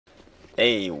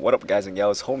Hey, what up guys and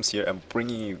gals, Holmes here. I'm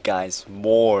bringing you guys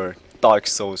more Dark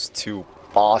Souls 2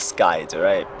 boss guides,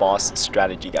 alright? Boss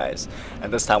strategy guys.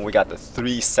 And this time we got the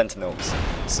 3 Sentinels.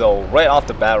 So right off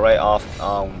the bat,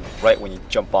 right when you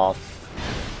jump off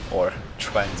or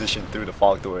transition through the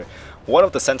fog door, one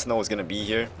of the Sentinels is gonna be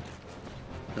here.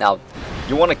 Now,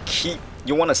 you wanna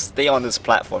stay on this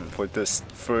platform for this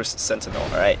first Sentinel,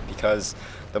 alright? Because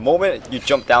the moment you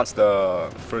jump down to the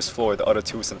first floor, the other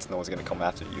 2 Sentinels are gonna come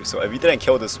after you. So if you didn't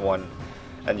kill this one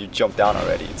and you jump down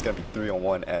already, it's gonna be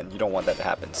 3-on-1, and you don't want that to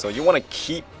happen. So you wanna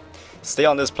stay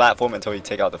on this platform until you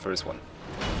take out the first one,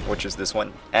 which is this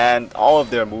one. And all of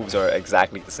their moves are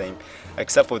exactly the same,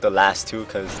 except for the last 2,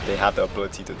 because they have the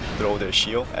ability to throw their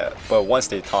shield. But once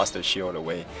they toss their shield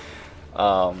away,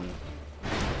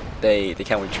 they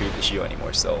can't retrieve the shield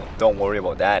anymore. So don't worry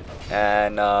about that.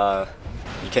 And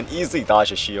you can easily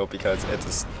dodge a shield because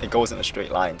it goes in a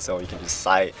straight line, so you can just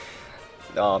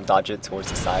dodge it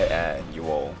towards the side, and you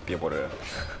will be able to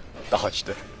dodge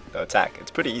the attack.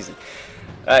 It's pretty easy.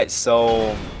 Alright,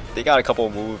 so they got a couple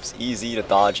of moves, easy to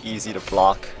dodge, easy to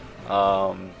block.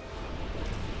 I'll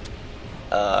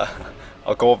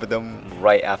go over them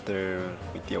right after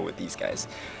we deal with these guys,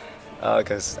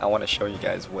 because I want to show you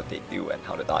guys what they do and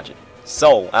how to dodge it.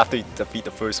 So after you defeat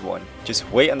the first one, just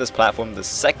wait on this platform. The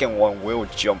second one will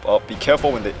jump up. Be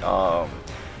careful when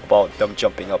about them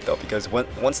jumping up though, because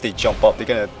once they jump up, they're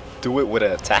gonna do it with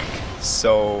an attack.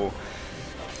 So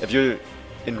if you're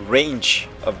in range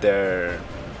of the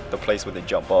place where they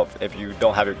jump up, if you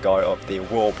don't have your guard up, they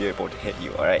will be able to hit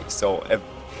you. Alright, so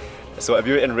if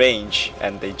you're in range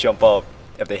and they jump up,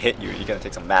 if they hit you, you're gonna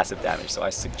take some massive damage. So I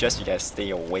suggest you guys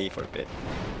stay away for a bit.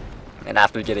 And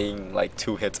after getting like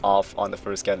 2 hits off on the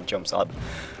first guy that jumps up,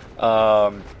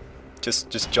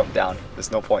 just jump down.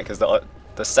 There's no point, because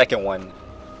the second one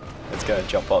is gonna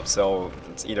jump up. So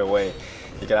it's either way,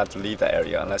 you're gonna have to leave that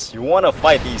area unless you want to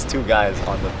fight these 2 guys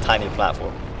on the tiny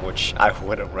platform, which I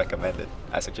wouldn't recommend it.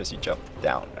 I suggest you jump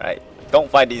down. Alright, don't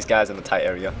fight these guys in the tight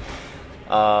area,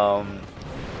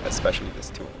 especially this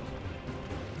 2.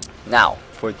 Now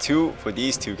for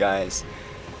these 2 guys,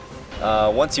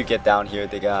 once you get down here,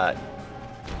 they got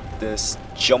this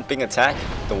jumping attack,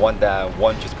 the one that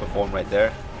one just performed right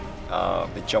there.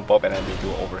 They jump up and then they do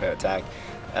an overhead attack.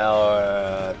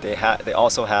 They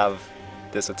also have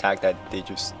this attack that they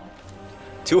just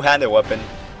 2-handed weapon.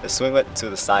 They swing it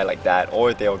to the side like that,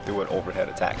 or they'll do an overhead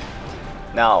attack.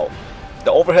 Now,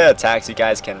 the overhead attacks, you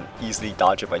guys can easily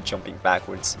dodge it by jumping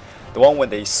backwards. The one when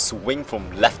they swing from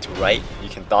left to right, you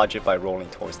can dodge it by rolling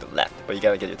towards the left, but you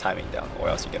gotta get your timing down, or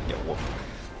else you're gonna get whooped.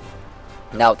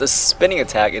 Now, this spinning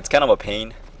attack, it's kind of a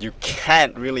pain. You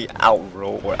can't really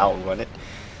outroll or outrun it.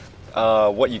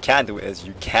 What you can do is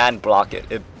you can block it.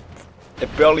 It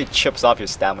barely chips off your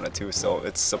stamina too, so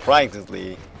it's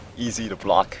surprisingly easy to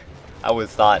block. I would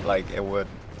thought like it would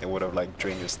have like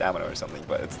drained your stamina or something,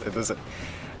 but it doesn't.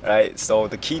 Right, so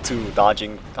the key to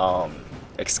dodging,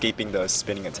 escaping the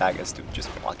spinning attack is to just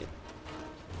block it.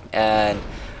 And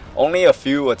only a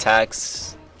few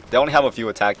attacks, they only have a few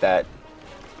attacks that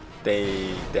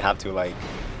they have to like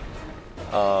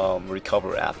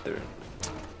recover after.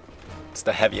 It's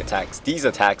the heavy attacks. These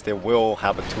attacks, they will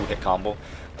have a 2-hit combo.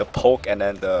 The poke and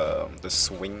then the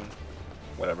swing,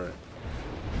 whatever.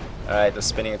 Alright, the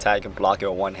spinning attack, you can block it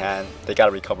with one hand. They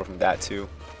gotta recover from that too.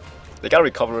 They gotta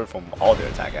recover from all their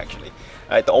attack actually.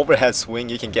 Alright, the overhead swing,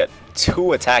 you can get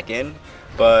 2 attack in,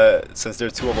 but since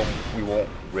there's 2 of them, we won't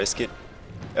risk it.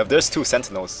 If there's 2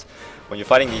 Sentinels, when you're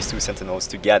fighting these 2 Sentinels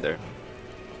together,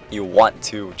 you want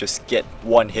to just get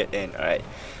 1 hit in, alright?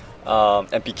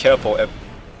 And be careful, if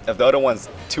the other one's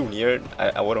too near,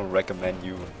 I wouldn't recommend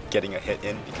you getting a hit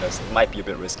in, because it might be a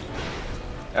bit risky.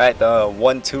 Alright, the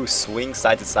 1-2 swing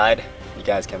side to side, you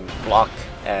guys can block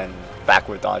and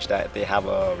backward dodge that. They have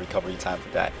a recovery time for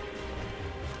that.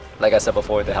 Like I said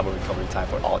before, they have a recovery time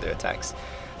for all their attacks.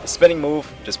 The spinning move,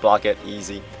 just block it,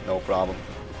 easy, no problem.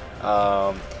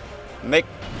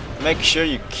 Make sure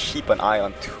you keep an eye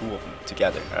on 2 of them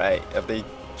together, alright? If they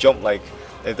jump like,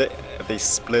 if they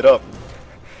split up,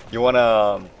 you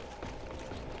wanna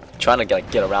try to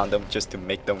get around them just to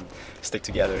make them stick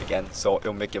together again, so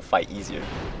it'll make your fight easier.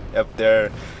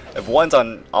 If one's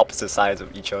on opposite sides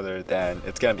of each other, then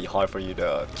it's gonna be hard for you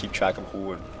to keep track of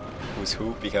who's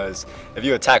who, because if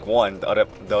you attack one, the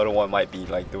other one might be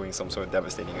like doing some sort of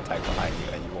devastating attack behind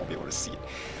you, and you won't be able to see it.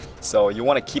 So you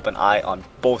want to keep an eye on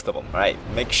both of them, right?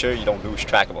 Make sure you don't lose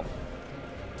track of them.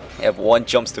 If one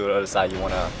jumps to the other side, you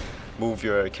want to move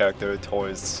your character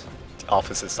towards the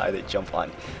opposite side they jump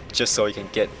on, just so you can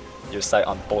get your sight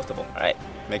on both of them, right?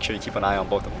 Make sure you keep an eye on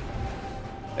both of them.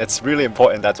 It's really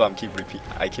important. That's why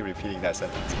I keep repeating that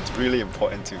sentence. It's really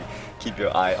important to keep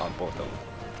your eye on both of them.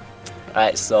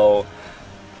 Alright, so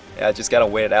yeah, just gotta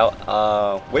wait it out.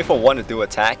 Wait for one to do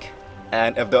attack,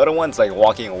 and if the other one's like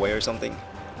walking away or something,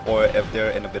 or if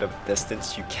they're in a bit of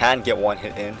distance, you can get one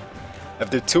hit in. If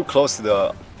they're too close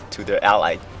to their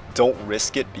ally, don't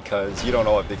risk it, because you don't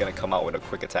know if they're gonna come out with a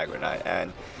quick attack or not.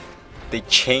 And they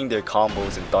chain their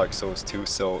combos in Dark Souls too,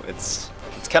 so it's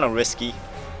kind of risky.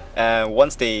 And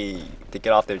once they get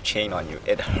off their chain on you,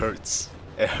 it hurts.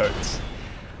 It hurts.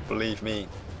 Believe me.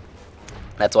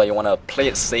 That's why you want to play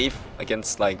it safe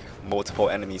against like multiple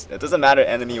enemies. It doesn't matter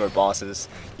enemy or bosses.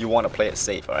 You want to play it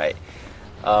safe, alright?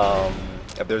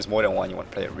 If there's more than one, you want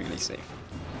to play it really safe.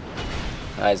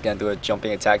 Alright, he's gonna do a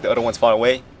jumping attack. The other one's far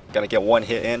away. Gonna get one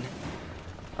hit in.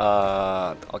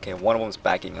 Okay, one of them's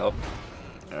backing up.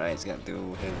 Alright, he's gonna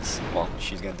do his, well,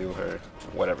 she's gonna do her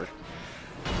whatever.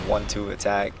 1-2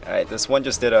 attack. Alright, this one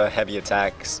just did a heavy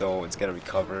attack, so it's gonna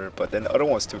recover. But then the other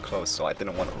one's too close, so I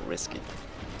didn't want to risk it.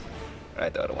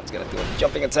 Alright, the other one's gonna do a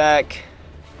jumping attack.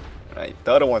 Alright,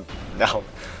 the other one now,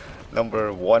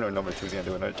 number 1 or number 2 is gonna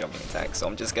do another jumping attack. So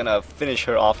I'm just gonna finish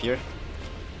her off here,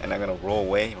 and I'm gonna roll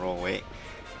away,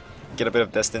 get a bit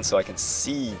of distance so I can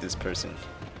see this person.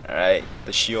 Alright,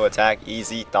 the shield attack,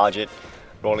 easy, dodge it,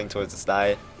 rolling towards the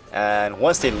side. And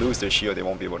once they lose their shield, they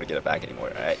won't be able to get it back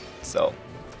anymore. Alright, so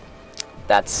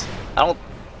that's, I don't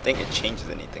think it changes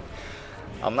anything.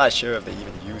 I'm not sure if they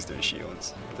even use their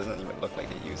shields. It doesn't even look like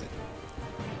they use it.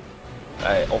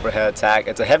 Alright, overhead attack.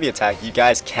 It's a heavy attack. You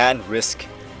guys can risk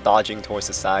dodging towards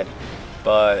the side,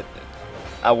 but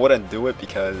I wouldn't do it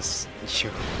because you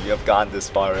have gone this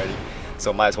far already.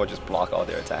 So might as well just block all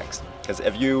their attacks. Because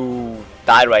if you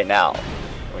die right now,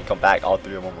 when we come back, all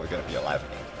 3 of them are going to be alive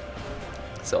again.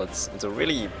 So it's a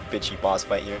really bitchy boss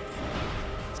fight here.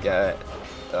 Let's get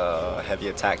the heavy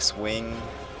attack swing.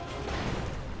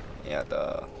 Yeah,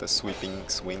 the sweeping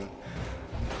swing.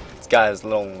 This guy has a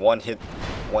little one hit,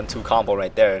 1-2 combo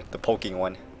right there. The poking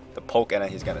one. The poke, and then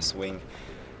he's gonna swing.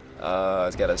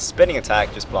 He's got a spinning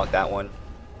attack, just block that one.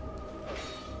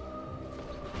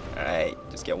 Alright,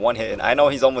 just get one hit, and I know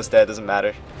he's almost dead, doesn't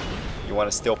matter. You want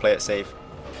to still play it safe.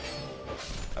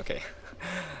 Okay.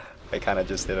 I kind of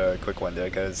just did a quick one there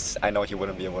because I know he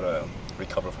wouldn't be able to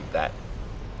recover from that.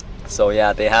 So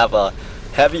yeah, they have a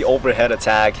heavy overhead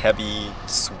attack, heavy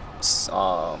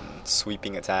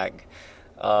sweeping attack.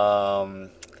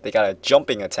 They got a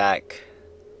jumping attack.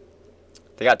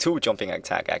 They got 2 jumping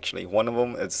attack actually. One of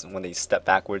them is when they step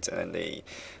backwards and then they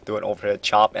do an overhead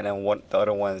chop, and then the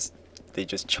other ones they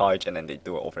just charge and then they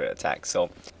do an overhead attack. So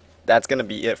that's gonna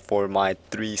be it for my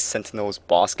 3 Sentinels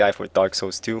boss guide for Dark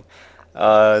Souls 2.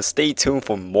 Stay tuned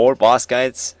for more boss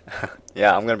guides.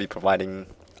 Yeah, I'm gonna be providing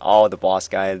all the boss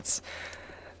guides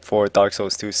for Dark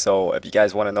Souls 2, so if you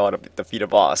guys want to know how to defeat a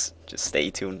boss, just stay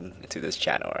tuned to this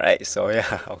channel. Alright, so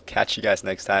yeah, I'll catch you guys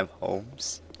next time.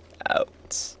 Holmes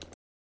out.